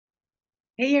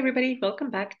Hey, everybody, welcome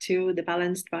back to the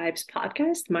Balanced Vibes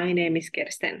podcast. My name is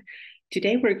Kirsten.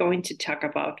 Today, we're going to talk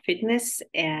about fitness,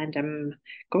 and I'm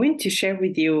going to share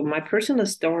with you my personal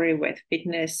story with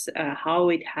fitness, how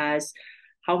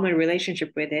my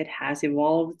relationship with it has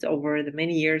evolved over the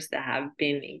many years that I have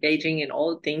been engaging in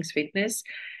all things fitness.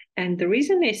 And the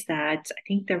reason is that I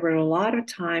think there were a lot of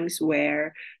times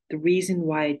where the reason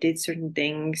why I did certain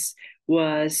things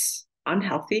was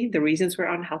unhealthy. The reasons were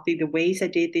unhealthy. The ways I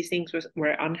did these things were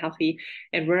unhealthy.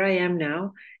 And where I am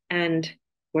now and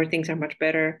where things are much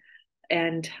better.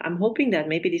 And I'm hoping that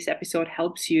maybe this episode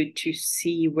helps you to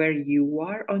see where you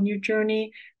are on your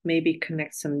journey, maybe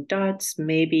connect some dots,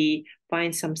 maybe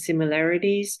find some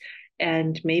similarities,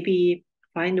 and maybe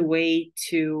find a way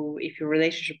to, if your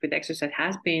relationship with exercise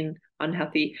has been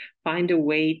unhealthy, find a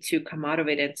way to come out of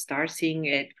it and start seeing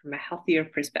it from a healthier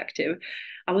perspective.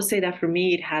 I would say that for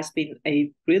me, it has been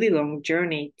a really long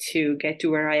journey to get to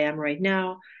where I am right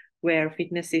now, where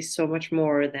fitness is so much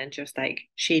more than just like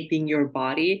shaping your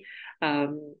body.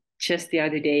 Just the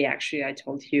other day, actually, I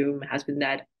told you, my husband,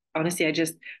 that honestly, I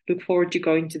just look forward to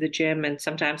going to the gym. And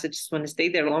sometimes I just want to stay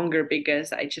there longer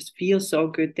because I just feel so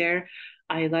good there.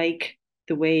 I like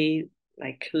the way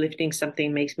like lifting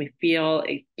something makes me feel.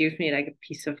 It gives me like a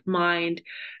peace of mind.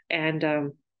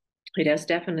 And it has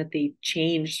definitely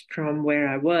changed from where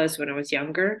I was when I was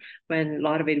younger, when a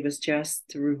lot of it was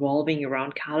just revolving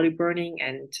around calorie burning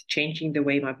and changing the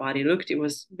way my body looked. It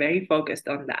was very focused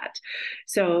on that.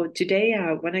 So today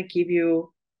I want to give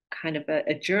you kind of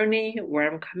a journey where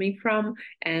I'm coming from.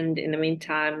 And in the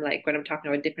meantime, like when I'm talking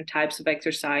about different types of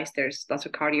exercise, there's lots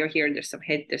of cardio here, there's some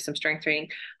HIIT, there's some strength training,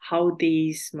 how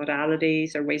these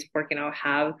modalities or ways of working out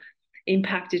have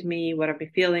impacted me, what I've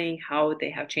been feeling, how they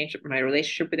have changed my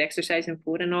relationship with exercise and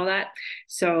food and all that.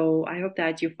 So I hope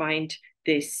that you find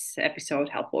this episode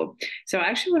helpful. So I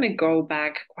actually want to go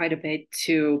back quite a bit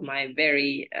to my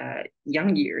very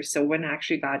young years. So when I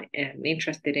actually got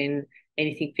interested in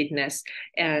anything fitness,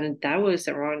 and that was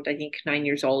around, I think, 9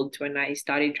 years old when I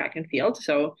started track and field.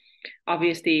 So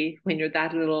obviously, when you're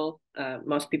that little,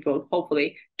 most people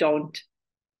hopefully don't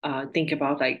think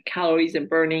about like calories and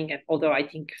burning. And although I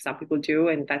think some people do,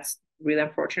 and that's really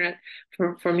unfortunate.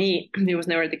 For me, it was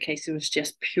never the case. It was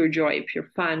just pure joy,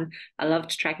 pure fun. I loved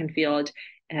track and field,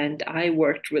 and I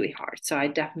worked really hard. So I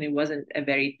definitely wasn't a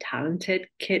very talented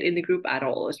kid in the group at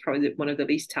all. I was probably one of the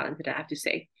least talented, I have to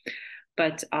say.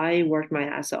 But I worked my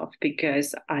ass off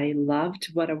because I loved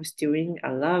what I was doing.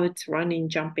 I loved running,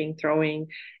 jumping, throwing,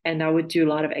 and I would do a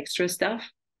lot of extra stuff.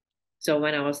 So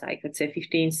when I was like, let's say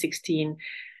 15, 16,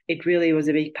 it really was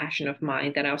a big passion of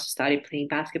mine. Then I also started playing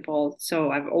basketball.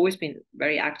 So I've always been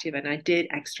very active and I did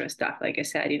extra stuff. Like I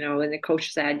said, when the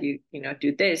coach said,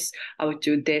 do this, I would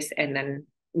do this and then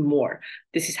more.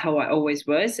 This is how I always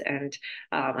was. And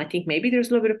I think maybe there's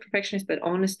a little bit of perfectionist, but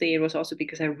honestly, it was also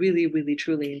because I really, really,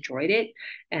 truly enjoyed it.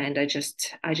 And I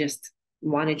just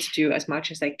wanted to do as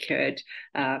much as I could.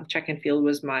 Track and field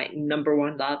was my number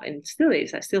one love and still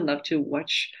is. I still love to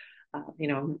watch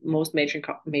most major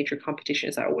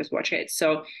competitions. I always watch it.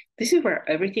 So this is where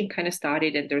everything kind of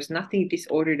started, and there's nothing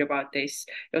disordered about this.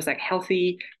 It was like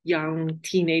healthy young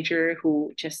teenager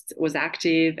who just was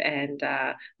active and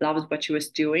loved what she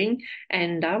was doing.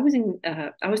 And I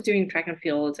was doing track and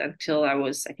field until I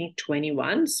was, I think,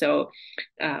 21. So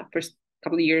first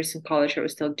couple of years in college, I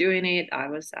was still doing it. I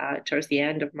was towards the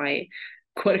end of my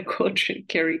quote unquote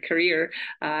career.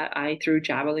 I threw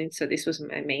javelin, so this was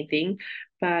my main thing.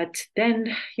 But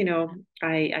then,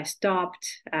 I stopped,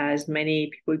 as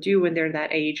many people do when they're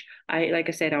that age. Like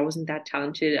I said, I wasn't that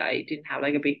talented. I didn't have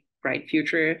like a big bright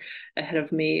future ahead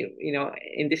of me,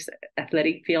 in this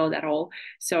athletic field at all.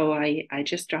 So I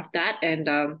just dropped that, and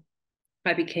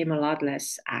I became a lot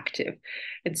less active.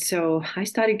 And so I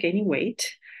started gaining weight,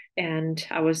 and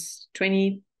I was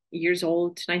 20 years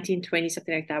old, 19, 20,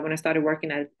 something like that, when I started working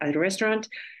at a restaurant.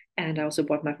 And I also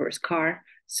bought my first car.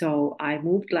 So I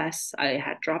moved less. I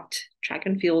had dropped track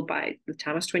and field by the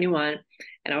time I was 21.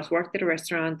 And I was working at a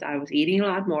restaurant. I was eating a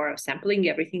lot more. I was sampling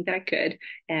everything that I could.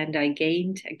 And I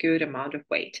gained a good amount of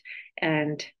weight.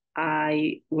 And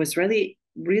I was really,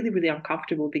 really, really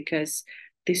uncomfortable because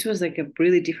this was like a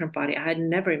really different body. I had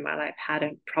never in my life had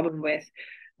a problem with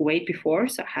weight before.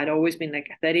 So I had always been like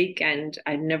athletic, and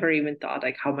I never even thought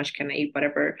like how much can I eat,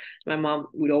 whatever. My mom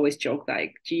would always joke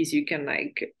like, geez, you can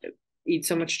like eat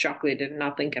so much chocolate and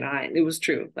nothing can I. And it was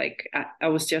true. Like I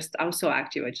was so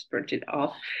active, I just burnt it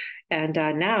off. And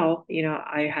now,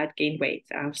 I had gained weight.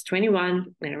 I was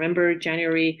 21, and I remember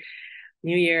January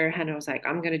New Year, and I was like,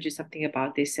 I'm going to do something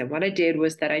about this. And what I did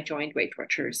was that I joined Weight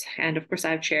Watchers. And of course,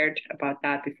 I've shared about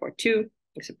that before too.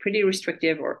 It's a pretty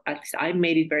restrictive, or at least I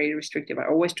made it very restrictive. I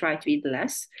always try to eat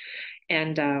less.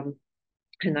 And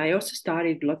I also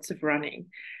started lots of running.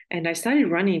 And I started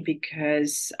running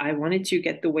because I wanted to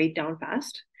get the weight down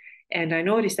fast. And I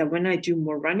noticed that when I do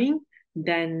more running,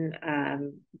 then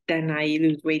I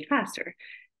lose weight faster.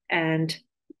 And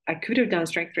I could have done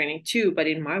strength training too, but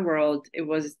in my world, it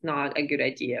was not a good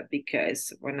idea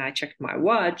because when I checked my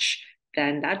watch,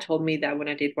 then that told me that when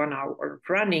I did 1 hour of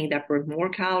running, that burned more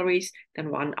calories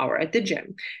than 1 hour at the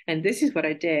gym. And this is what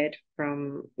I did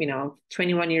from,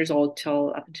 21 years old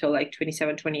till up until like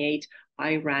 27, 28.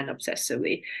 I ran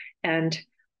obsessively. And,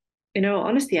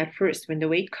 honestly, at first, when the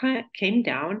weight came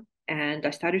down and I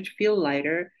started to feel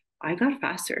lighter, I got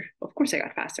faster. Of course, I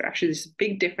got faster. Actually, there's a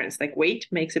big difference. Like weight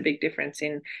makes a big difference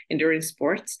in endurance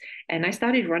sports. And I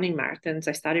started running marathons.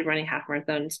 I started running half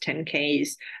marathons,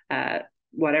 10Ks,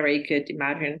 whatever you could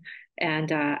imagine.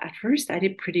 And at first, I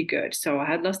did pretty good. So I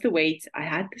had lost the weight, I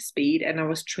had the speed, and I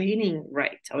was training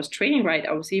right. I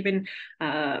was even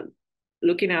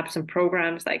looking up some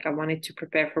programs. Like I wanted to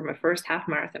prepare for my first half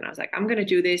marathon. I was like, I'm going to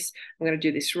do this. I'm going to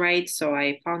do this right. So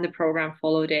I found the program,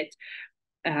 followed it.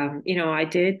 I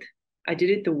did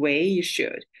it the way you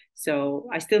should. So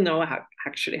I still know how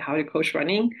to coach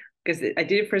running because I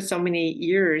did it for so many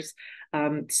years.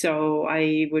 So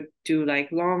I would do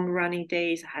like long running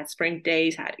days. I had sprint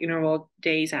days, I had interval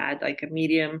days, I had like a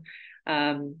medium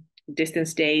um,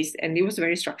 distance days, and it was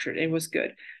very structured. It was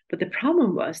good. But the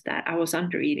problem was that I was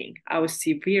under eating. I was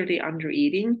severely under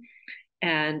eating.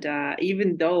 And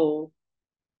even though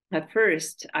at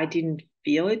first I didn't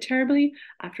feel it terribly,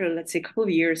 after let's say a couple of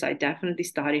years I definitely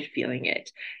started feeling it.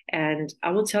 And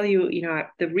I will tell you,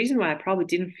 the reason why I probably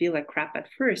didn't feel like crap at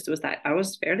first was that I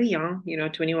was fairly young,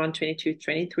 21, 22,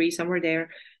 23, somewhere there.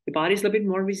 The body's a little bit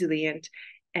more resilient.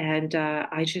 And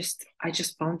I just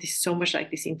found this so much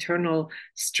like this internal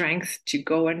strength to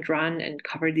go and run and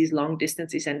cover these long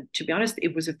distances. And to be honest,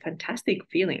 it was a fantastic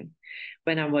feeling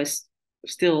when I was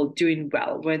still doing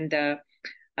well, when the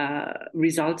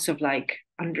results of like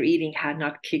under eating had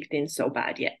not kicked in so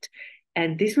bad yet.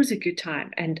 And this was a good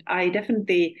time. And I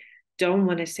definitely don't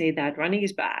want to say that running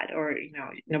is bad or,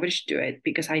 nobody should do it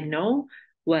because I know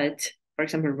what, for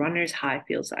example, runner's high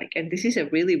feels like. And this is a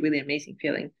really, really amazing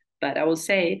feeling. But I will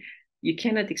say you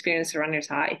cannot experience a runner's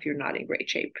high if you're not in great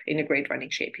shape, in a great running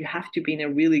shape. You have to be in a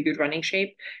really good running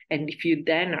shape. And if you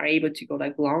then are able to go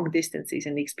like long distances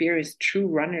and experience true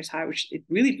runner's high, which it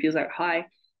really feels like high,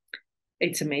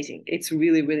 it's amazing. It's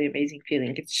really, really amazing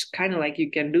feeling. It's kind of like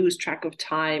you can lose track of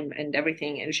time and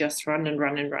everything and just run and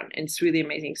run and run. And it's really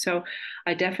amazing. So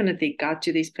I definitely got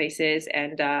to these places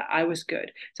and I was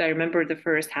good. So I remember the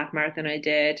first half marathon I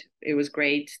did, it was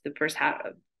great. The first half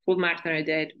full marathon I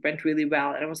did went really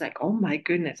well. And I was like, oh my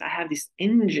goodness, I have this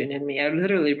engine in me. I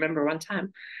literally remember one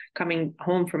time coming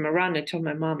home from a run, I told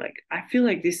my mom, like, I feel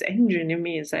like this engine in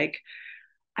me is like,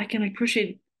 I can like push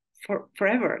it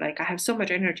forever. Like I have so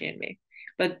much energy in me.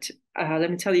 But let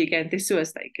me tell you again, this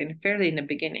was like fairly in the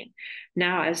beginning.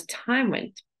 Now, as time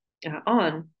went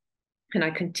on, and I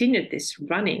continued this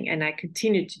running, and I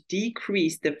continued to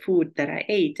decrease the food that I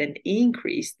ate and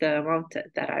increase the amount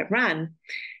that I ran,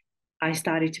 I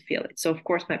started to feel it. So, of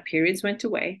course, my periods went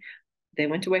away. They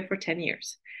went away for 10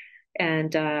 years.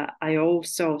 And I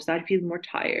also started feeling more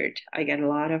tired. I get a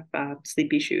lot of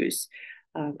sleep issues.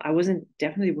 I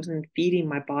definitely wasn't feeding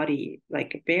my body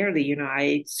like barely, I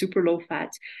ate super low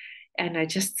fat and I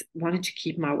just wanted to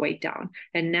keep my weight down.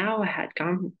 And now I had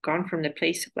gone from the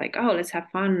place of like, oh, let's have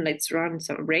fun, let's run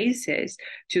some races,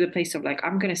 to the place of like,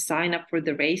 I'm gonna sign up for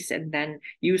the race and then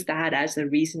use that as a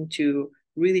reason to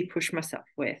really push myself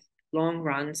with long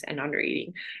runs and under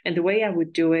eating. And the way I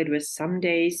would do it was some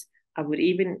days I would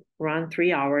even run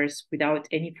 3 hours without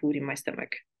any food in my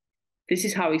stomach. This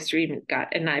is how extreme it got.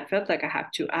 And I felt like I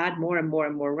have to add more and more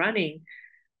and more running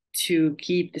to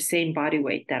keep the same body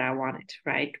weight that I wanted,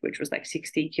 right? Which was like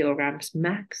 60 kilograms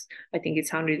max. I think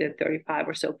it's 135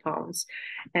 or so pounds.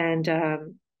 And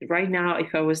right now,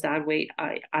 if I was that weight,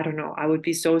 I don't know, I would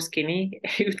be so skinny.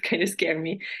 It would kind of scare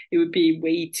me. It would be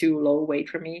way too low weight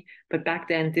for me. But back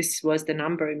then, this was the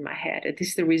number in my head. And this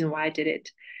is the reason why I did it.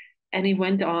 And it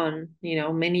went on,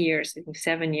 many years, I think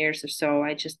 7 years or so.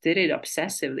 I just did it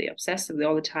obsessively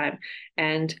all the time.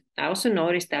 And I also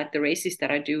noticed that the races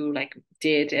that I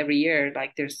did every year,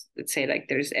 like let's say like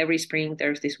there's every spring,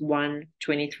 there's this 1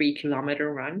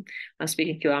 23-kilometer run. I'm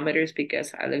speaking kilometers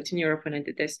because I lived in Europe when I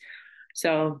did this.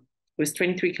 So it was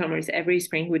 23 kilometers every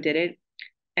spring we did it.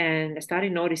 And I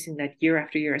started noticing that year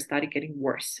after year, I started getting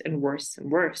worse and worse and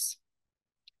worse.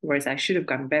 Whereas I should have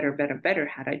gotten better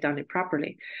had I done it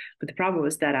properly. But the problem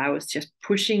was that I was just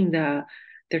pushing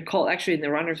they're called actually in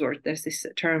the runner's world, there's this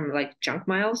term like junk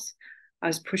miles. I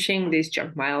was pushing these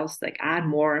junk miles, like add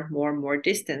more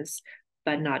distance,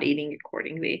 but not eating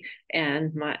accordingly.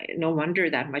 And my no wonder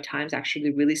that my times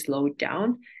actually really slowed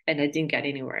down and I didn't get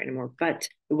anywhere anymore. But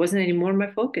it wasn't anymore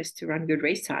my focus to run good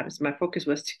race times. My focus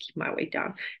was to keep my weight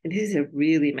down. And this is a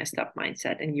really messed up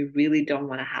mindset. And you really don't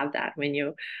want to have that when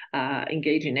you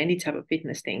engage in any type of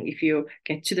fitness thing. If you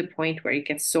get to the point where it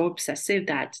gets so obsessive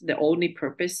that the only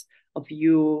purpose of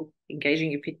you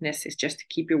engaging in fitness is just to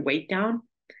keep your weight down,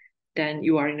 then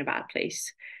you are in a bad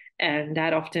place. And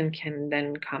that often can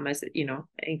then come as,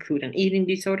 include an eating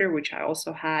disorder, which I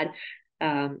also had,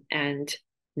 and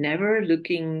never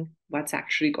looking what's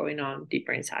actually going on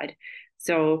deeper inside.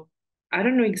 So I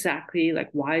don't know exactly like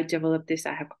why I developed this.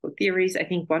 I have a couple of theories. I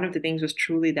think one of the things was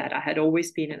truly that I had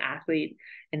always been an athlete,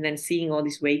 and then seeing all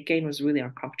this weight gain was really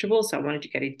uncomfortable. So I wanted to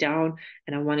get it down,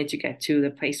 and I wanted to get to the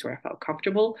place where I felt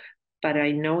comfortable. But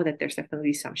I know that there's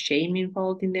definitely some shame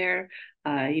involved in there.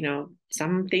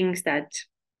 Some things that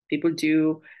people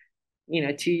do,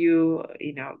 to you,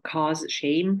 cause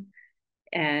shame.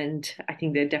 And I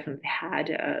think they definitely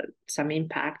had some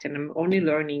impact. And I'm only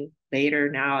learning later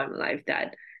now in life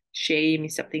that shame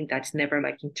is something that's never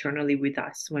like internally with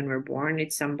us when we're born.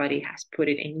 It's somebody has put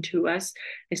it into us.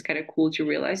 It's kind of cool to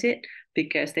realize it,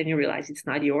 because then you realize it's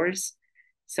not yours.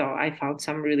 So I found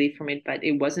some relief from it, but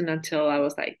it wasn't until I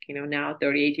was like, now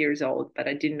 38 years old, but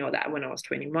I didn't know that when I was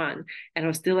 21. And I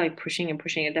was still like pushing and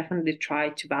pushing. I definitely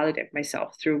tried to validate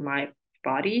myself through my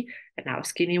body and how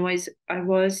skinny wise I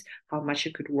was, how much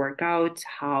I could work out,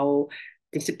 how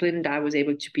disciplined I was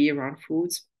able to be around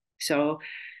foods. So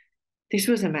this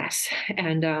was a mess.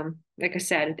 And like I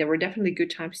said, there were definitely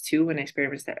good times too when I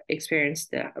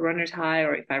experienced the runner's high,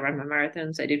 or if I ran my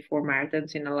marathons. I did 4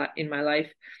 marathons in my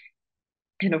life.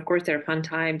 And of course, there are fun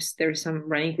times. There's some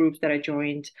running groups that I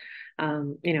joined.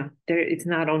 There it's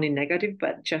not only negative,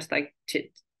 but just like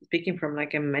speaking from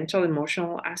like a mental,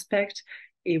 emotional aspect,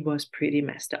 it was pretty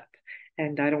messed up,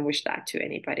 and I don't wish that to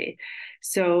anybody.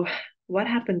 So, what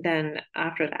happened then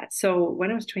after that? So, when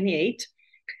I was 28,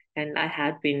 and I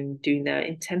had been doing the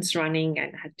intense running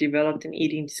and had developed an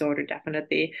eating disorder,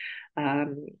 definitely.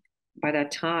 Um, by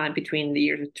that time, between the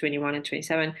years of 21 and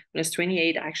 27, when I was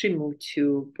 28, I actually moved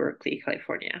to Berkeley,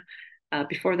 California.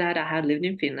 Before that, I had lived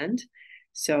in Finland.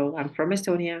 So I'm from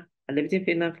Estonia. I lived in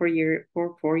Finland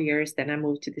for 4 years. Then I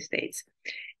moved to the States.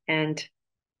 And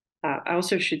I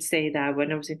also should say that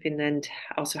when I was in Finland,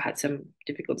 I also had some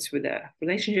difficulties with the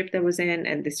relationship that I was in,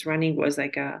 and this running was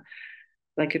like a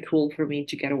tool for me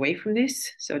to get away from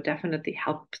this. So it definitely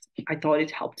helped. I thought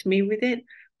it helped me with it,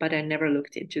 but I never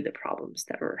looked into the problems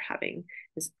that we're having.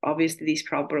 Because obviously these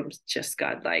problems just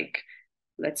got like,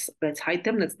 let's hide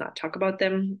them, let's not talk about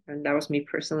them. And that was me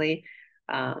personally,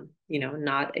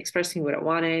 not expressing what I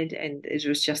wanted. And it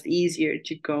was just easier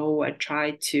to go and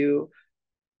try to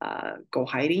go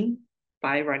hiding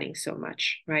by running so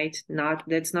much, right? Not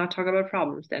let's not talk about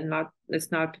problems. Then not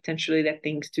let's not potentially let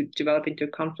things to develop into a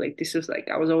conflict. This was like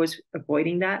I was always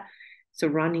avoiding that. So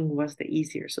running was the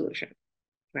easier solution,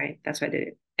 right? That's why I did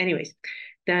it. Anyways,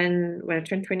 then when I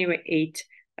turned 28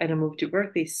 and I moved to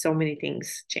Berkeley, so many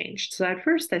things changed. So at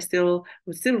first I still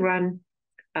would still run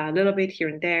a little bit here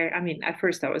and there. I mean, at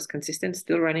first I was consistent,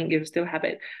 still running, it was still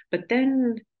habit. But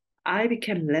then I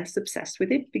became less obsessed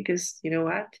with it because you know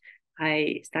what?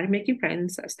 I started making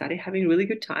friends. I started having really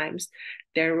good times.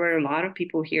 There were a lot of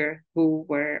people here who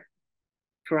were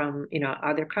from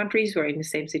other countries who are in the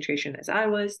same situation as I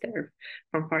was. They're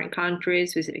from foreign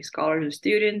countries, visiting scholars or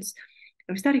students.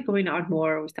 And we started going out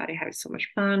more. We started having so much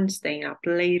fun, staying up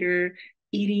later,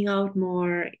 eating out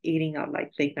more, eating out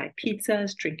like late night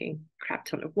pizzas, drinking crap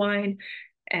ton of wine,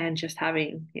 and just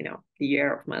having, the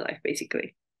year of my life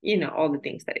basically. All the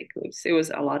things that it includes. It was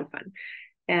a lot of fun.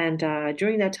 And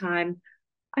during that time,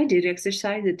 I did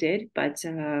exercise, I did, but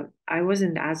I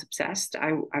wasn't as obsessed.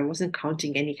 I wasn't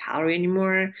counting any calorie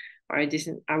anymore, or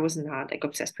I was not like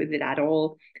obsessed with it at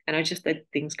all. And I just let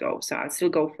things go. So I'd still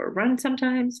go for a run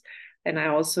sometimes. And I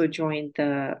also joined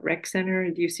the rec center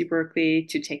at UC Berkeley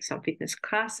to take some fitness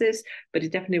classes, but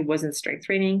it definitely wasn't strength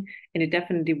training. And it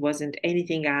definitely wasn't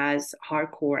anything as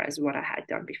hardcore as what I had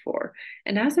done before.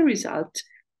 And as a result,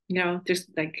 there's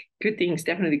like good things,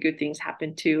 definitely good things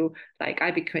happened too. Like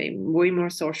I became way more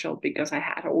social because I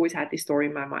had always had this story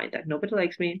in my mind that nobody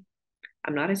likes me.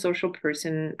 I'm not a social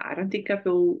person. I don't think I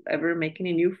will ever make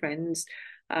any new friends.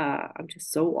 I'm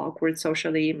just so awkward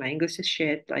socially. My English is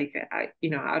shit. Like I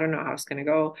don't know how it's gonna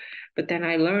go. But then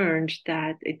I learned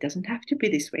that it doesn't have to be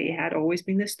this way. It had always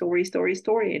been the story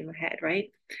in my head,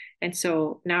 right? And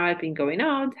so now I've been going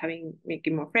out,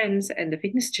 making more friends, and the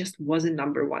fitness just wasn't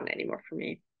number one anymore for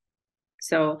me.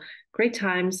 So great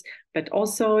times, but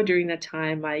also during that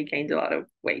time, I gained a lot of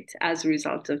weight as a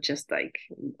result of just like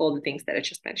all the things that I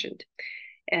just mentioned.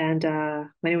 And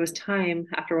when it was time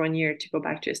after 1 year to go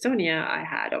back to Estonia, I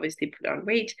had obviously put on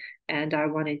weight, and I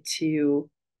wanted to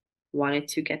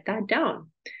get that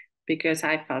down because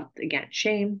I felt again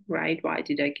shame, right? Why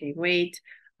did I gain weight?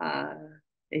 Uh,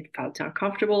 it felt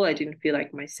uncomfortable. I didn't feel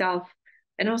like myself,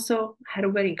 and also had a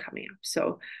wedding coming up. So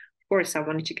of course I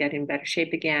wanted to get in better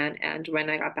shape again. And when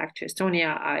I got back to Estonia,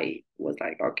 I was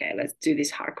like, okay, let's do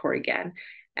this hardcore again.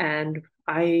 And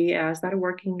I started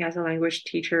working as a language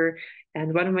teacher.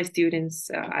 And one of my students,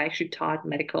 I actually taught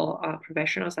medical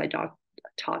professionals. I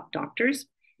taught doctors.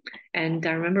 And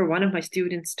I remember one of my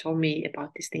students told me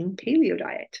about this thing, paleo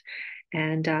diet.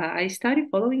 And I started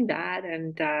following that.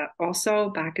 And also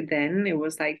back then, it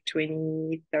was like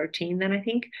 2013, then I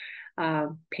think,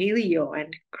 paleo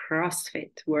and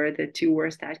CrossFit were the two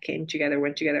words that came together,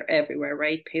 went together everywhere,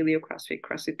 right? Paleo, CrossFit,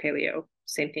 CrossFit, paleo,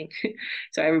 same thing.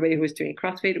 So everybody who was doing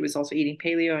CrossFit was also eating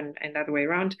paleo and the other way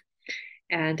around.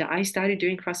 And I started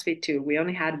doing CrossFit too. We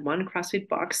only had one CrossFit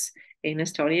box in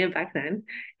Estonia back then.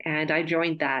 And I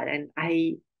joined that and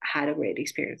I had a great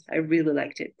experience. I really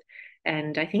liked it.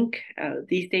 And I think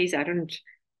these days I don't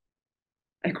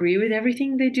agree with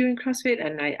everything they do in CrossFit.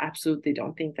 And I absolutely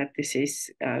don't think that this is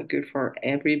good for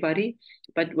everybody.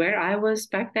 But where I was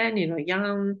back then,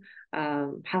 young,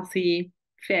 healthy,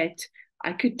 fit,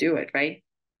 I could do it, right?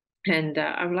 And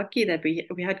I'm lucky that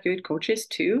we had good coaches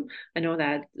too. I know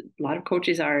that a lot of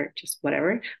coaches are just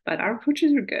whatever, but our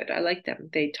coaches were good. I like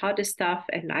them. They taught us stuff,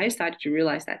 and I started to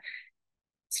realize that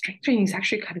strength training is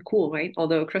actually kind of cool, right?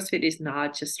 Although CrossFit is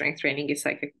not just strength training, it's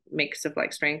like a mix of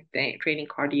like strength training,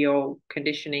 cardio,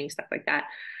 conditioning, stuff like that.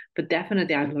 But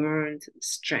definitely, I learned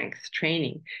strength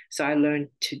training. So I learned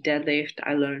to deadlift,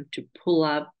 I learned to pull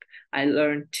up, I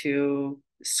learned to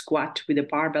squat with a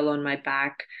barbell on my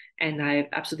back, and I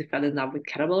absolutely fell in love with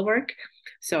kettlebell work.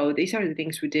 So these are the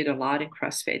things we did a lot in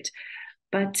CrossFit.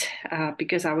 But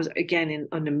because I was again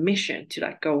on a mission to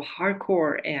like go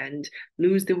hardcore and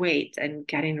lose the weight and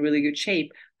get in really good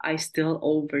shape, I still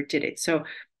overdid it. So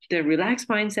the relaxed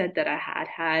mindset that I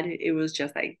had, it was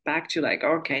just like back to like,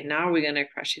 okay, now we're gonna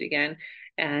crush it again.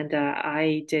 And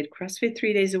I did CrossFit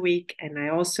 3 days a week, and I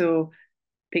also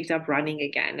picked up running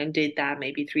again and did that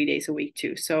maybe 3 days a week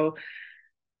too. So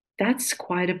that's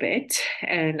quite a bit,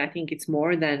 and I think it's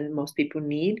more than most people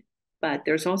need. But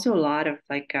there's also a lot of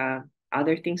like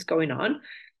other things going on.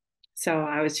 So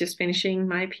I was just finishing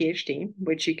my PhD,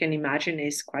 which you can imagine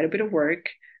is quite a bit of work.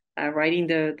 Writing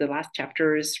the last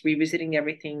chapters, revisiting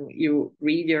everything. You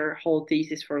read your whole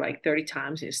thesis for like 30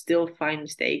 times, and you still find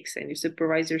mistakes, and your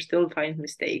supervisor still finds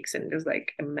mistakes, and there's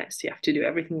like a mess. You have to do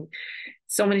everything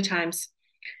so many times.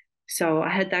 So I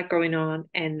had that going on.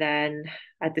 And then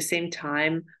at the same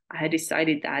time, I had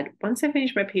decided that once I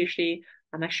finish my PhD,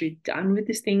 I'm actually done with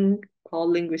this thing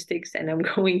called linguistics, and I'm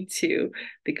going to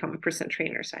become a personal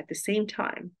trainer. So at the same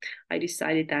time, I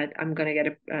decided that I'm going to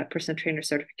get a personal trainer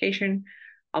certification.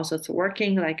 Also, it's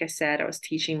working. Like I said, I was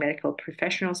teaching medical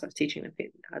professionals, I was teaching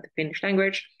the Finnish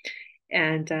language.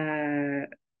 And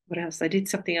what else? I did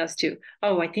something else too.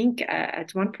 Oh, I think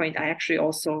at one point I actually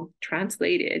also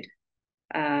translated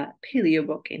paleo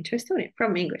book into Estonian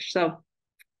from English. So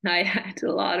I had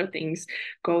a lot of things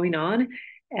going on,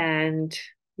 and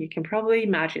you can probably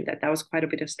imagine that that was quite a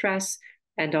bit of stress,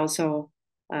 and also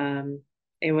um,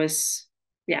 it was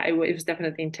it was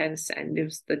definitely intense, and it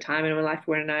was the time in my life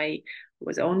when I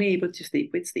was only able to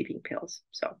sleep with sleeping pills.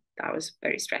 So I was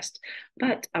very stressed,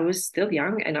 but I was still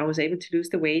young and I was able to lose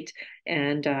the weight,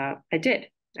 and I did.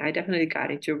 I definitely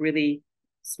got into a really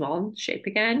small shape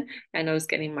again, and I was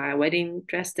getting my wedding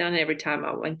dress done every time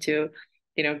I went to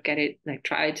get it like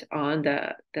tried on.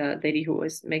 The lady who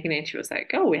was making it, she was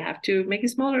like, oh, we have to make it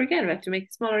smaller again, we have to make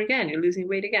it smaller again, you're losing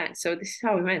weight again. So this is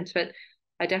how we went. But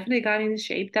I definitely got in the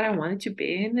shape that I wanted to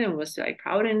be in, and was like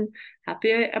proud and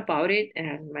happy about it.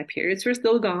 And my periods were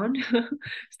still gone,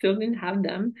 still didn't have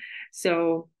them.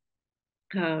 So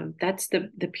that's the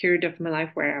period of my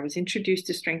life where I was introduced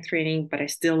to strength training, but I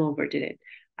still overdid it.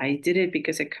 I did it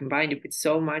because I combined it with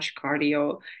so much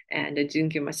cardio, and I didn't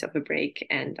give myself a break.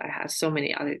 And I had so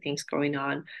many other things going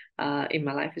on in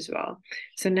my life as well.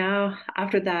 So now,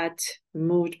 after that,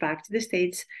 moved back to the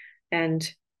States, and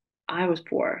I was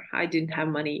poor. I didn't have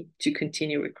money to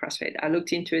continue with CrossFit. I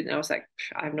looked into it and I was like,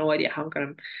 I have no idea how I'm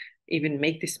going to even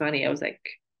make this money. I was like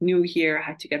new here. I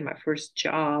had to get my first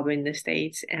job in the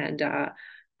States, and I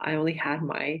only had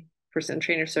my personal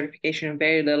trainer certification and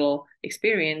very little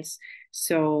experience.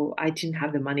 So I didn't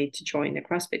have the money to join the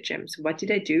CrossFit gym. So what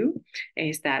did I do?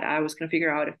 Is that I was going to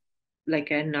figure out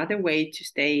like another way to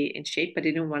stay in shape, but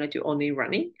I didn't want to do only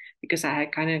running because I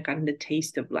had kind of gotten the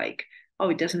taste of like, oh,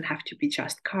 it doesn't have to be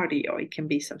just cardio. It can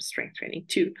be some strength training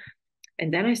too.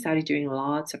 And then I started doing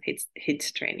lots of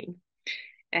hits training.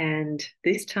 And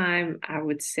this time I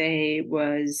would say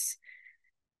was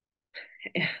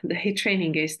the hit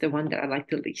training is the one that I like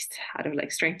the least out of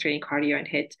like strength training, cardio, and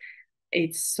hit.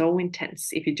 It's so intense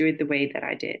if you do it the way that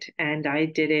I did. And I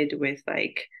did it with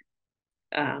like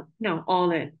no,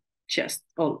 all in, just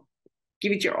all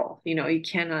give it your all. You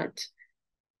cannot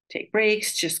take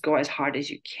breaks, just go as hard as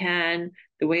you can.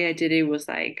 The way I did it was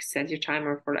like set your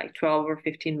timer for like 12 or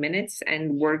 15 minutes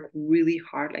and work really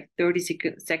hard, like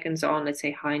 30 seconds on, let's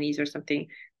say high knees or something,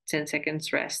 10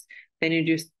 seconds rest. Then you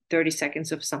do 30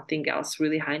 seconds of something else,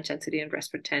 really high intensity, and rest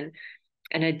for 10.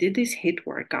 And I did these hit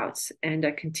workouts and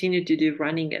I continued to do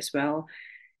running as well.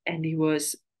 And it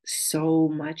was so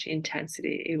much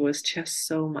intensity. It was just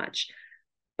so much.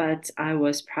 But I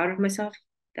was proud of myself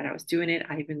that I was doing it.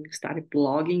 I even started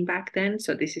blogging back then.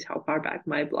 So this is how far back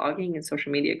my blogging and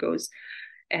social media goes.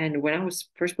 And when I was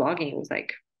first blogging, it was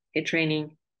like hit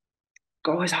training,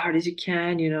 go as hard as you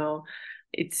can.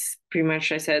 It's pretty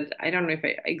much, I said, I don't know if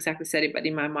I exactly said it, but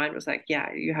in my mind was like,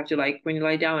 yeah, you have to, like, when you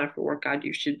lie down after workout,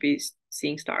 you should be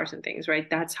seeing stars and things, right?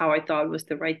 That's how I thought was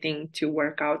the right thing to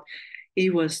work out.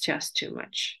 It was just too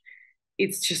much.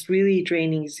 It's just really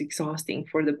draining. It's exhausting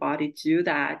for the body to do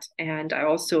that. And I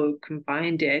also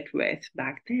combined it with,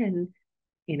 back then,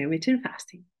 intermittent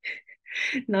fasting.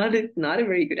 Not a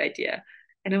very good idea.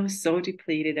 And I was so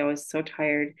depleted. I was so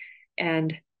tired.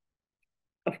 And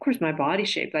of course, my body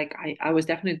shape, like I was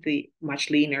definitely much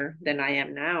leaner than I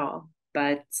am now,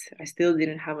 but I still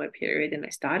didn't have my period. And I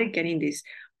started getting these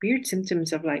weird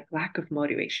symptoms of like lack of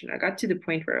motivation. I got to the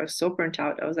point where I was so burnt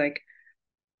out. I was like,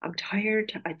 I'm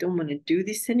tired. I don't want to do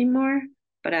this anymore,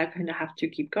 but I kind of have to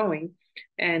keep going.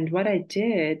 And what I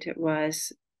did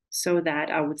was, so that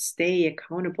I would stay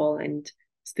accountable and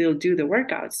still do the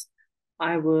workouts,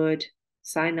 I would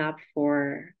sign up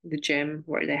for the gym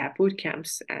where they have boot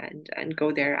camps and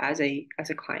go there as a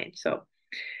client. So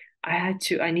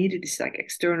I needed this like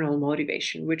external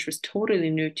motivation, which was totally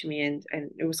new to me, and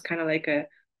it was kind of like a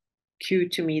cue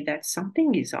to me that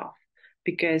something is off,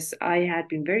 because I had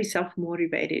been very self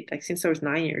motivated like since I was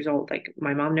 9 years old. Like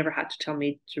my mom never had to tell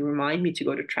me to remind me to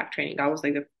go to track training. I was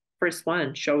like the first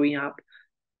one showing up.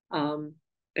 Um,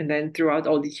 and then throughout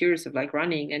all these years of like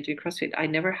running and doing CrossFit, I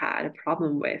never had a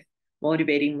problem with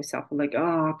motivating myself. I'm like,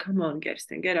 oh, come on,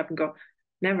 get up and go.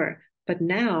 Never. But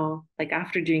now, like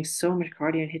after doing so much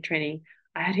cardio and hit training,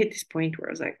 I had hit this point where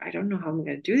I was like, I don't know how I'm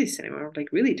going to do this anymore. I'm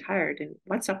like really tired. And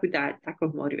what's up with that lack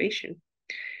of motivation?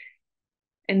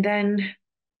 And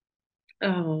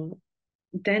uh,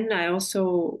 then I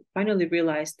also finally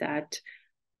realized that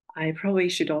I probably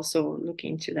should also look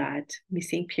into that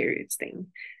missing periods thing.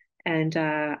 And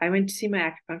I went to see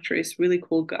my acupuncturist, really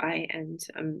cool guy, and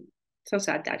I'm so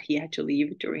sad that he had to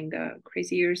leave during the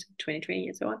crazy years of 2020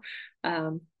 and so on.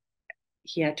 Um,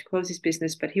 he had to close his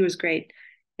business, but he was great.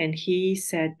 And he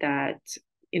said that,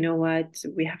 you know what,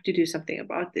 we have to do something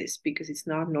about this because it's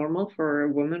not normal for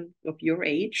a woman of your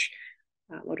age,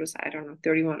 what was I don't know,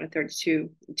 31 or 32,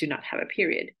 do not have a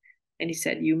period. And he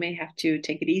said, you may have to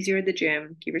take it easier at the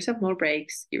gym, give yourself more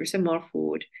breaks, give yourself more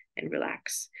food, and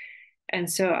relax. And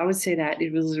so I would say that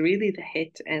it was really the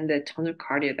hit and the ton of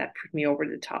cardio that put me over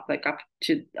the top. Like up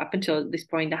until this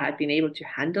point, I had been able to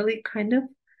handle it kind of,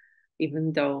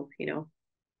 even though,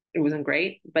 it wasn't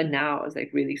great. But now I was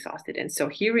like really exhausted. And so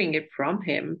hearing it from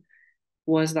him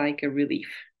was like a relief.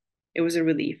 It was a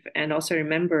relief. And also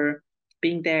remember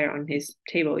being there on his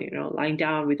table, lying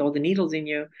down with all the needles in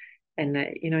you. And,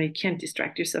 you can't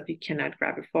distract yourself. You cannot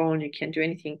grab a phone. You can't do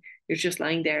anything. You're just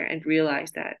lying there and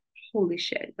realize that, holy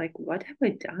shit, like, what have I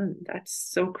done? That's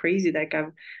so crazy. Like,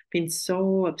 I've been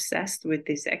so obsessed with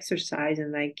this exercise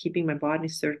and like keeping my body in a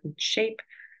certain shape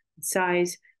and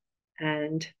size.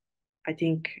 And I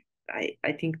think,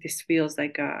 I think this feels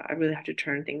like I really have to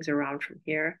turn things around from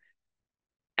here.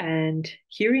 And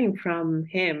hearing from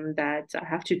him that I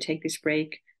have to take this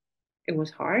break, it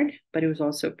was hard, but it was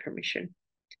also permission.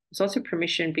 It was also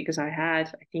permission because I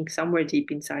think somewhere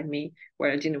deep inside me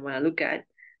where I didn't want to look at,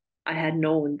 I had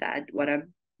known that what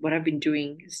I've been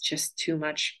doing is just too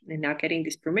much. And now getting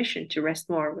this permission to rest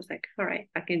more was like, all right,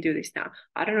 I can do this now.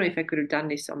 I don't know if I could have done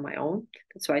this on my own.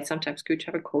 That's why it's sometimes good to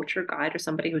have a coach or guide or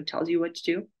somebody who tells you what to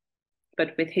do.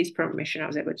 but with his permission, I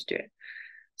was able to do it.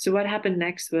 So what happened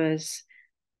next was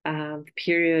the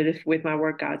period with my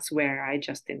workouts where I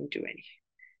just didn't do any.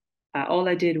 All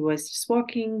I did was just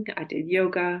walking. I did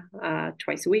yoga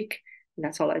twice a week. And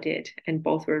that's all I did. And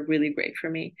both were really great for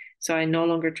me. So I no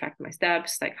longer tracked my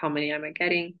steps, like how many am I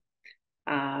getting.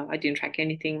 I didn't track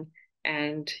anything.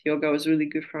 And yoga was really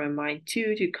good for my mind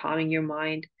too, to calming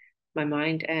my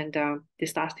mind. And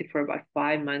this lasted for about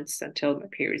 5 months until my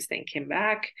periods then came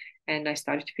back and I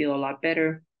started to feel a lot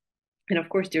better. And of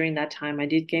course, during that time, I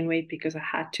did gain weight because I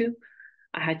had to.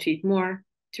 I had to eat more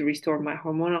to restore my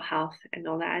hormonal health and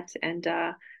all that. And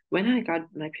when I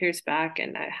got my periods back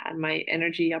and I had my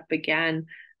energy up again,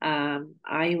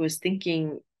 I was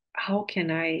thinking, how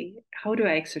do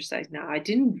I exercise now? I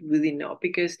didn't really know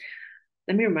because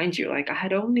let me remind you, like I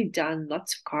had only done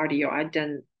lots of cardio. I'd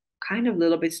done kind of a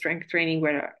little bit strength training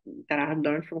where that I had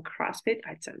learned from CrossFit.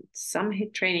 I'd done some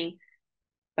HIIT training,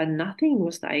 but nothing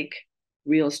was like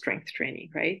real strength training,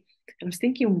 right? And I was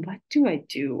thinking, what do I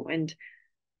do? And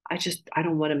I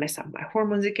don't want to mess up my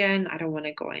hormones again. I don't want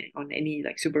to go on any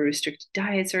like super restricted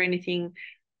diets or anything.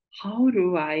 How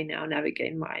do I now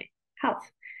navigate my health?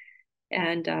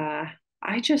 And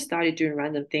I just started doing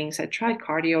random things. I tried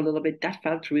cardio a little bit. That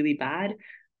felt really bad,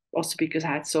 also because I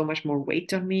had so much more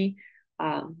weight on me.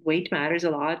 Weight matters a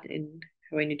lot in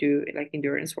when you do like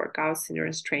endurance workouts,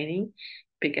 endurance training,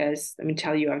 because let me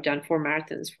tell you, I've done 4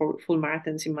 marathons, 4 full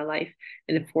marathons in my life.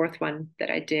 And the fourth one that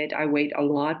I did, I weighed a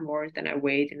lot more than I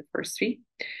weighed in the first three.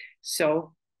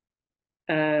 So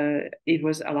it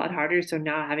was a lot harder. So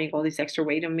now having all this extra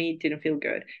weight on me didn't feel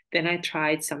good. Then I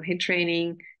tried some HIIT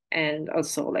training and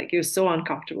also like it was so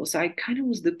uncomfortable. So I kind of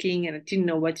was looking and I didn't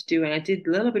know what to do. And I did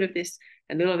a little bit of this,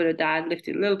 a little bit of that,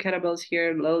 lifted little kettlebells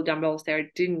here, little dumbbells there.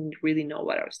 Didn't really know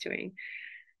what I was doing.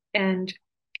 And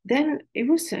then it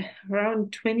was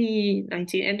around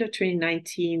 2019, end of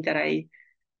 2019, that I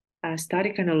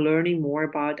started kind of learning more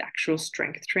about actual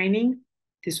strength training.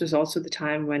 This was also the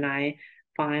time when I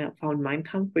found Mind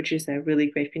Pump, which is a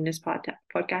really great fitness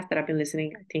podcast that I've been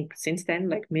listening, I think, since then,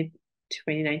 like mid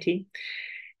 2019.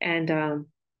 And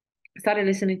started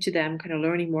listening to them, kind of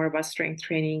learning more about strength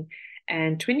training.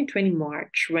 And 2020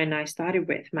 March, when I started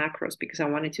with macros because I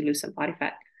wanted to lose some body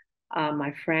fat,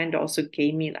 my friend also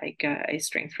gave me like a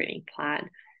strength training plan.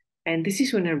 And this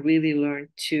is when I really learned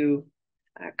to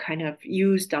kind of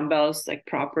use dumbbells like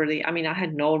properly. I mean, I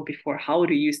had known before how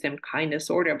to use them kind of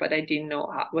sort of, but I didn't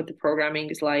know what the programming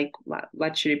is like,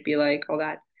 what should it be like, all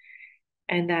that.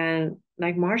 And then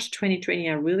like March 2020,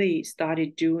 I really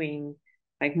started doing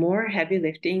like more heavy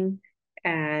lifting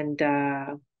and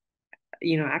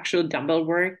actual dumbbell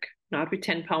work, not with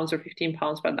 10 pounds or 15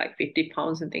 pounds, but like 50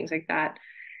 pounds and things like that.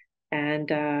 And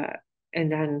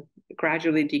then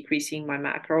gradually decreasing my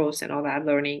macros and all that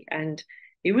learning. And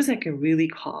it was like a really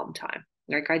calm time.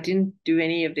 Like I didn't do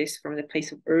any of this from the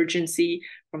place of urgency,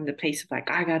 from the place of like,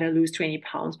 I gotta lose 20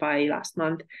 pounds by last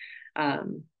month. I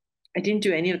didn't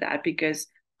do any of that because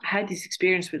I had this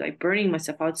experience with like burning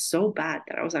myself out so bad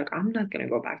that I was like, I'm not gonna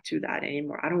go back to that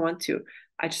anymore. I don't want to.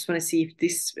 I just want to see if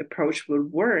this approach will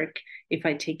work, if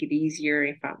I take it easier,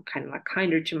 if I'm kind of like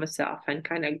kinder to myself and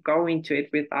kind of go into it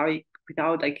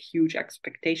without like huge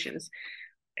expectations.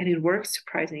 And it works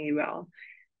surprisingly well.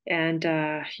 And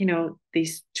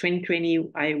this 2020,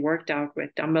 I worked out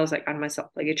with dumbbells. I got myself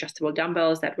like adjustable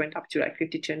dumbbells that went up to like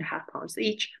 52.5 pounds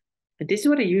each. And this is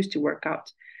what I used to work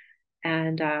out.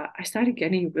 And I started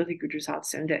getting really good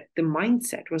results. And the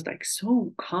mindset was like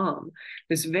so calm.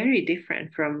 It was very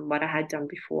different from what I had done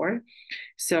before.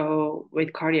 So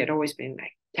with cardio, I'd always been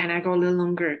like, can I go a little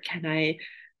longer? Can I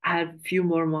add a few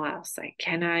more miles? Like,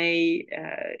 can I,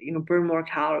 burn more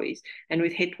calories? And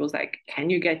with HIIT was like,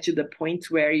 can you get to the point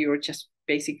where you're just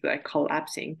basically like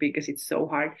collapsing because it's so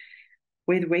hard?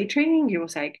 With weight training, it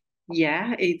was like,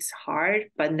 yeah, it's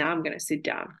hard, but now I'm going to sit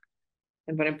down.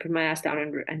 I'm going to put my ass down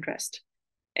and rest.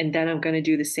 And then I'm going to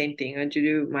do the same thing. I'm going to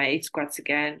do my 8 squats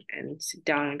again and sit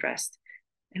down and rest.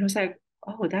 And I was like,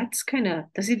 oh, that's kind of,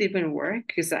 does it even work?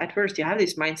 Because at first you have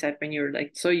this mindset when you're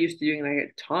like so used to doing like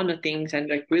a ton of things and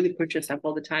like really push yourself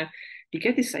all the time. You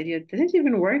get this idea, does it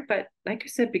even work? But like I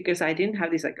said, because I didn't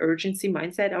have this like urgency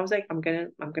mindset, I was like, I'm gonna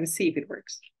see if it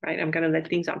works, right? I'm gonna let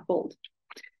things unfold.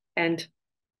 And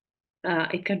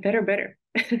it got better.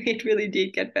 It really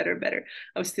did get better.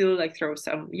 I would still like throw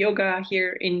some yoga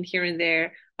here and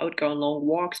there. I would go on long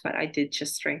walks, but I did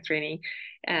just strength training.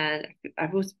 And I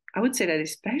would say that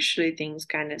especially things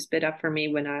kind of sped up for me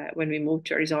when we moved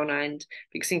to Arizona, and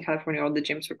because in California all the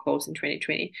gyms were closed in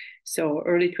 2020. So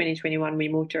early 2021 we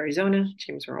moved to Arizona.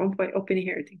 Gyms were open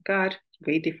here, thank God.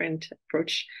 Way different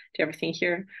approach to everything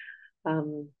here.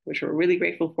 which we're really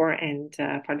grateful for, and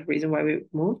part of the reason why we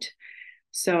moved.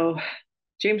 So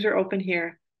gyms are open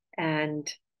here,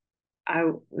 and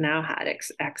I now had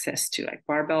access to like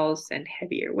barbells and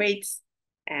heavier weights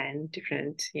and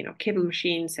different, cable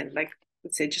machines and like,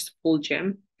 let's say just full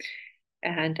gym.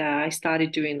 And I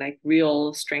started doing like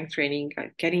real strength training,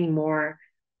 like getting more,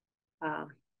 um,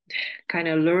 kind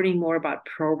of learning more about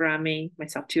programming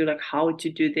myself too, like how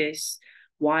to do this,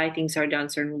 why things are done a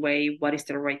certain way, what is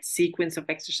the right sequence of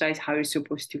exercise, how you're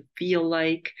supposed to feel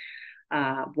like,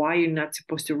 why you're not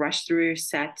supposed to rush through your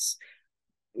sets.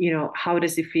 How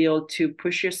does it feel to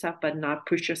push yourself but not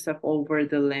push yourself over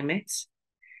the limits?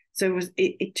 So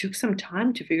it took some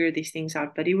time to figure these things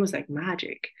out, but it was like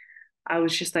magic. I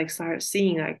was just like start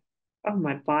seeing like, oh,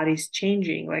 my body's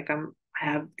changing. Like I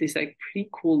have these like pretty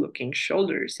cool looking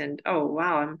shoulders, and oh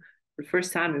wow, I'm for the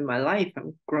first time in my life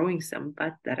I'm growing some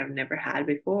butt that I've never had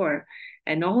before.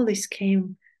 And all this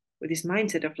came with this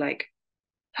mindset of like,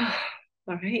 oh,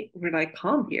 all right, we're like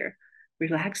calm here,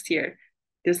 relaxed here.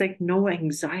 There's like no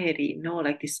anxiety, no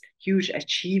like this huge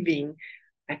achieving,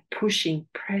 like pushing,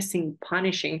 pressing,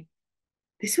 punishing.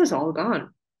 This was all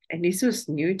gone. And this was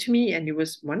new to me and it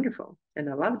was wonderful and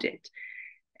I loved it.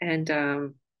 And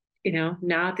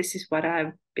now this is what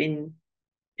I've been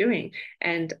doing.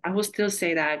 And I will still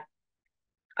say that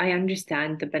I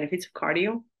understand the benefits of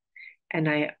cardio and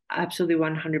I absolutely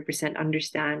 100%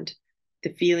 understand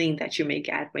the feeling that you may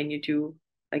get when you do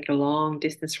like a long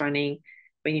distance running,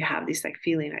 when you have this like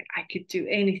feeling like I could do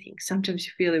anything. Sometimes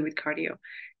you feel it with cardio.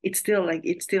 It's still like,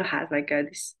 it still has like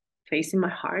this place in my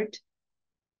heart,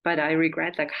 but I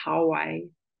regret like how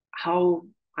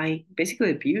I basically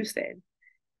abused it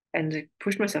and like,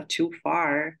 pushed myself too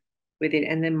far with it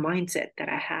and the mindset that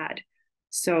I had.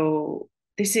 So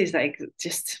this is like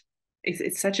just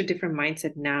it's such a different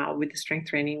mindset now with the strength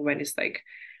training when it's like,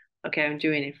 okay, I'm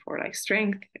doing it for like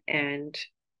strength and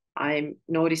I'm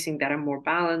noticing that I'm more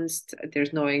balanced.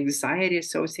 There's no anxiety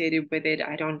associated with it.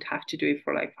 I don't have to do it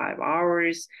for like 5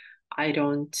 hours. I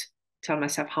don't tell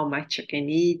myself how much I can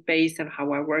eat based on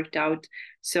how I worked out.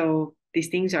 So these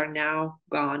things are now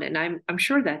gone. And I'm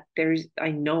sure that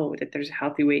I know that there's a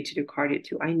healthy way to do cardio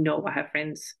too. I know I have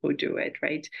friends who do it,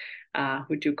 right?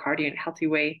 Who do cardio in a healthy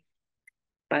way.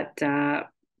 But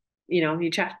you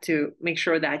just have to make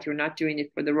sure that you're not doing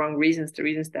it for the wrong reasons, the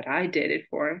reasons that I did it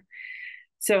for.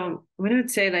 So when I would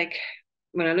say like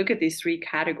when I look at these three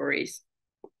categories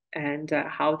and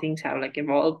how things have like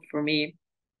evolved for me,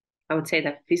 I would say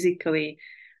that physically,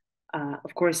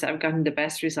 of course, I've gotten the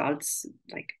best results,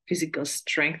 like physical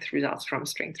strength results from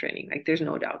strength training. Like there's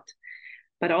no doubt.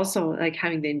 But also like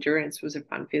having the endurance was a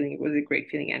fun feeling. It was a great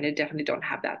feeling, and I definitely don't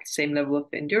have that same level of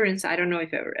endurance. I don't know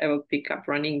if I ever pick up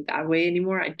running that way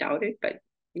anymore. I doubt it, but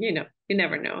you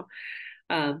never know.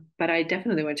 But I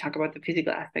definitely want to talk about the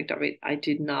physical aspect of it. I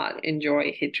did not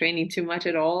enjoy HIIT training too much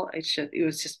at all. It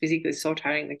was just physically so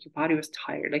tiring. Like your body was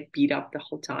tired, like beat up the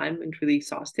whole time and really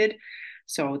exhausted.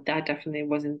 So that definitely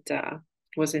wasn't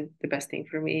the best thing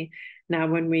for me. Now,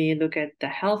 when we look at the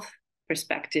health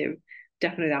perspective,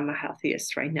 definitely I'm the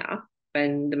healthiest right now.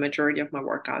 And the majority of my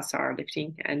workouts are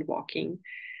lifting and walking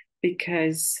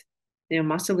because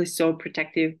muscle is so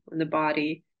protective on the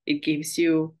body. It gives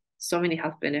you so many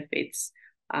health benefits.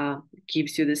 It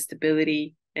gives you the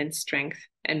stability and strength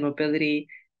and mobility,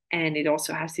 and it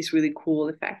also has this really cool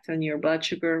effect on your blood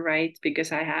sugar, right?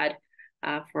 Because I had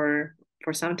for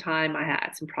some time I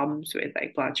had some problems with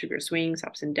like blood sugar swings,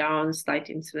 ups and downs, slight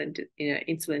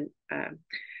insulin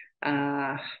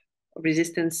uh,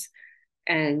 resistance,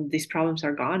 and these problems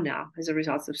are gone now as a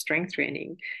result of strength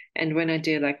training. And when I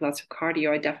did like lots of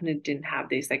cardio, I definitely didn't have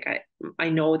this. Like I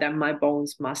know that my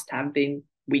bones must have been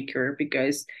weaker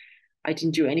because I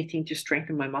didn't do anything to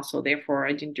strengthen my muscle. Therefore,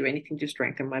 I didn't do anything to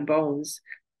strengthen my bones.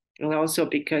 And also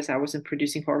because I wasn't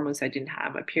producing hormones, I didn't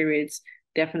have my periods.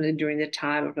 Definitely during the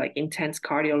time of like intense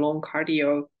cardio, long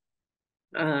cardio,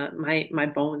 my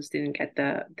bones didn't get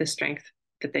the strength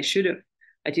that they should have.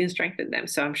 I didn't strengthen them,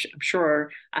 so I'm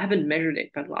sure I haven't measured it,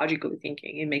 but logically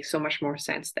thinking, it makes so much more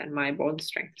sense that my bone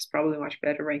strength is probably much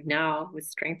better right now with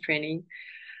strength training.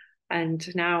 And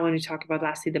now, when we talk about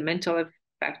lastly the mental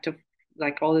effect of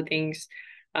like all the things,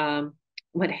 um,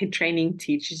 what HIIT training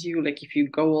teaches you, like if you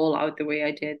go all out the way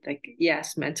I did, like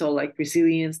yes, mental like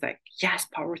resilience, like yes,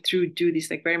 power through, do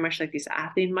this, like very much like this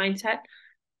athlete mindset.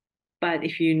 But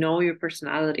if you know your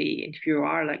personality, and if you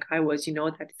are like I was, you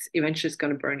know that it's eventually it's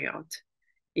going to burn you out.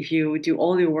 If you do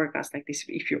all your workouts like this,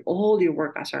 if all your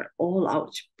workouts are all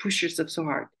out, push yourself so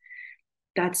hard,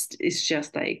 that's it's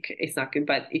just like it's not good,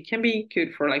 but it can be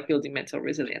good for like building mental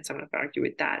resilience. I'm not gonna argue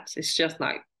with that. It's just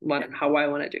not how I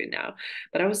want to do it now.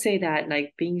 But I would say that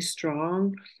like being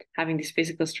strong, having this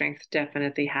physical strength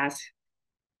definitely has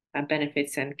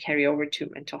benefits and carry over to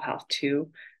mental health too.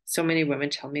 So many women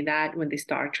tell me that when they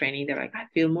start training, they're like, I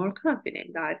feel more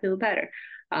confident, I feel better.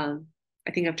 Um,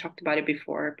 I think I've talked about it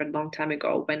before, but a long time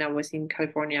ago when I was in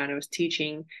California and I was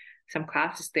teaching some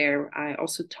classes there, I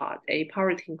also taught a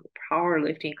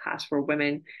powerlifting class for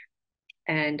women.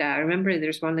 And I remember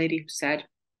there's one lady who said,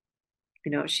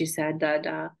 she said that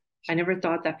I never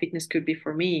thought that fitness could be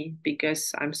for me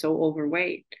because I'm so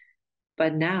overweight.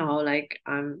 But now, like,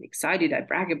 I'm excited. I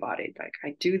brag about it. Like,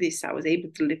 I do this. I was able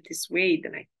to lift this weight,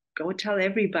 and I go tell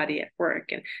everybody at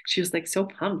work. And she was like so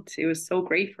pumped. It was so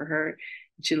great for her.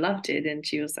 She loved it, and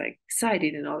she was like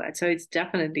excited and all that. So it's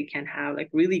definitely can have like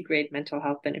really great mental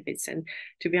health benefits. And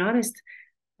to be honest,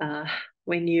 uh,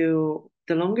 the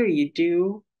longer you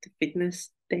do the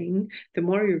fitness thing, the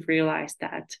more you realize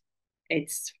that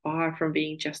it's far from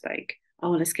being just like,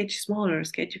 oh, let's get you smaller,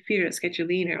 let's get you fitter, let's get you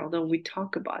leaner. Although we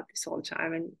talk about this all the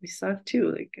time and we suck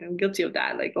too. Like I'm guilty of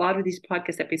that. Like a lot of these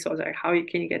podcast episodes are how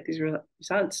can you get these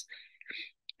results?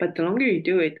 But the longer you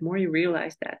do it, the more you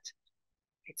realize that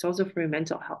it's also for your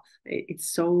mental health. It's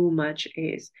so much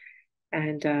is.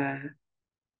 And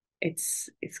it's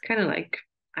kind of like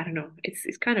I don't know,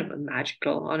 it's kind of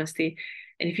magical, honestly.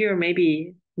 And if you're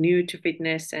maybe new to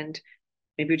fitness and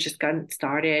maybe you just gotten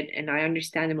started, and I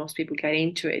understand that most people get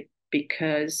into it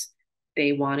because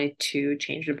they wanted to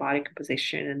change their body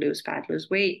composition and lose fat, lose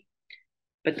weight.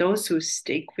 But those who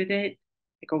stick with it,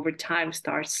 like over time,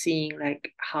 start seeing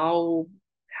like how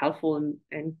helpful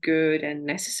and good and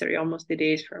necessary almost it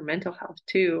is for mental health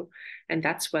too. And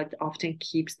that's what often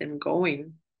keeps them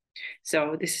going.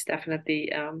 So this is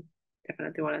definitely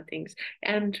one of the things.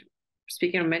 And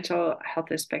speaking of mental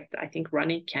health aspect, I think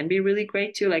running can be really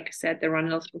great too. Like I said, the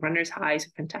runner's high is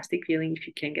a fantastic feeling if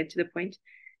you can get to the point.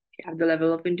 If you have the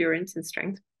level of endurance and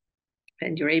strength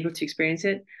and you're able to experience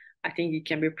it, I think it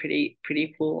can be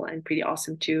pretty cool and pretty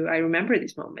awesome too. I remember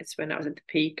these moments when I was at the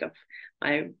peak of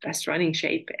my best running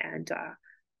shape, and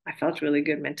I felt really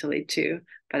good mentally too.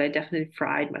 But I definitely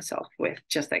fried myself with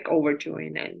just like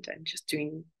overdoing and just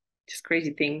doing just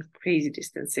crazy things, crazy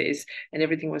distances, and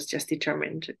everything was just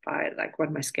determined by like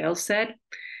what my scale said.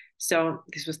 So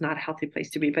this was not a healthy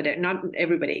place to be, but not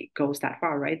everybody goes that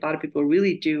far, right? A lot of people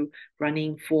really do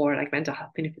running for like mental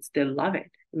health benefits. They love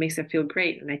it. It makes them feel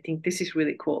great. And I think this is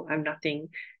really cool. I'm nothing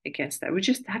against that. We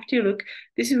just have to look,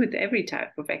 this is with every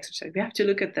type of exercise. We have to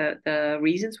look at the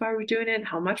reasons why we're doing it,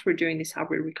 how much we're doing this, how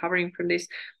we're recovering from this.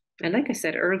 And like I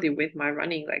said earlier with my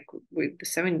running, like with the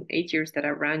 7, 8 years that I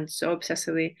ran so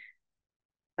obsessively,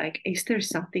 like, is there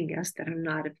something else that I'm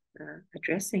not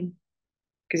addressing?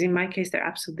 Because in my case, there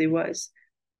absolutely was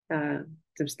uh,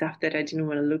 some stuff that I didn't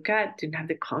want to look at, didn't have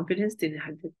the confidence, didn't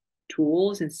have the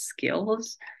tools and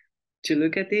skills to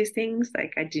look at these things.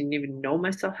 Like I didn't even know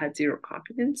myself, had zero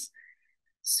confidence.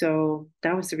 So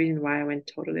that was the reason why I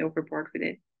went totally overboard with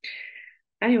it.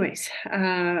 Anyways,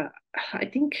 I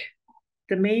think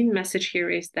the main message here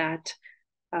is that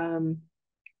um,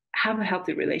 have a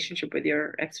healthy relationship with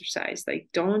your exercise. Like,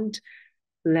 don't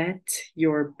let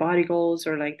your body goals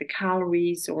or like the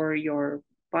calories or your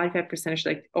body fat percentage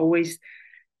like always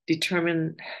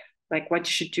determine like what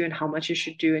you should do and how much you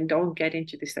should do, and don't get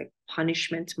into this like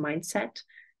punishment mindset.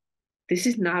 This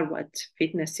is not what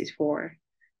fitness is for.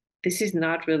 This is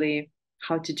not really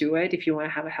how to do it. If you want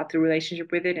to have a healthy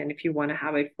relationship with it and if you want to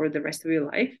have it for the rest of your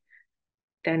life,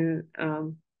 then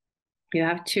you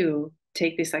have to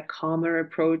take this like calmer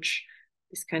approach,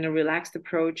 this kind of relaxed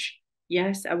approach.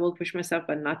 Yes, I will push myself,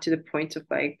 but not to the point of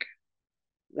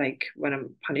like when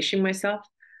I'm punishing myself.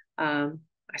 Um,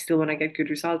 I still want to get good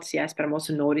results, yes, but I'm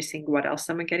also noticing what else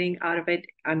am I getting out of it.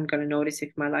 I'm gonna notice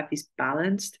if my life is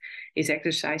balanced. Is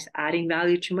exercise adding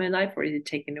value to my life or is it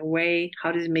taking away?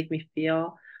 How does it make me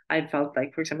feel? I felt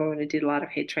like, for example, when I did a lot of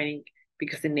HIIT training,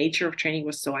 because the nature of training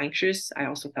was so anxious, I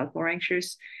also felt more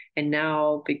anxious. And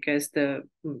now because the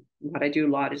what I do a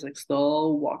lot is like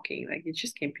slow walking, like you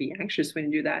just can't be anxious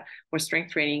when you do that. Or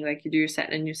strength training, like you do your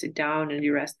set and you sit down and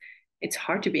you rest. It's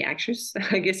hard to be anxious.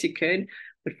 I guess you could,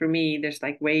 but for me, there's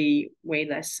like way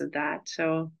less of that.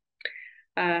 So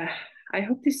uh, I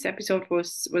hope this episode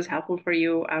was helpful for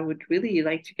you. I would really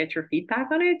like to get your feedback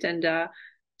on it, and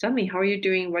tell me how are you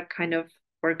doing? What kind of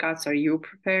workouts are you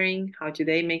preparing? How do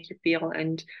they make you feel?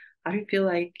 And how do you feel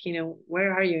like,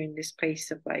 where are you in this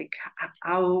place of like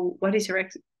how what is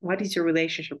your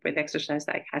relationship with exercise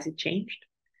like? Has it changed?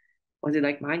 Was it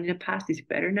like mine in the past? Is it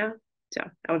better now? So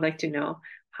I would like to know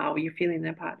how you're feeling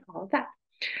about all of that.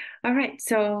 All right.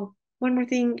 So, one more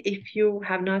thing, if you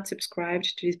have not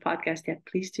subscribed to this podcast yet,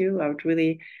 please do. I would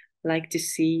really like to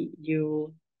see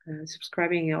you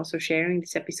subscribing and also sharing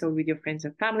this episode with your friends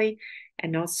and family.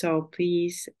 And also,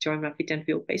 please join my Fit and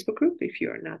Feel Facebook group if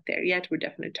you're not there yet. We're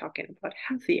definitely talking about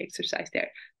healthy exercise there,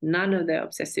 none of the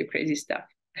obsessive, crazy stuff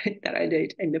that I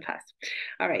did in the past.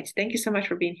 All right. Thank you so much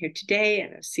for being here today,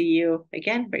 and I'll see you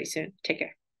again very soon. Take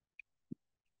care.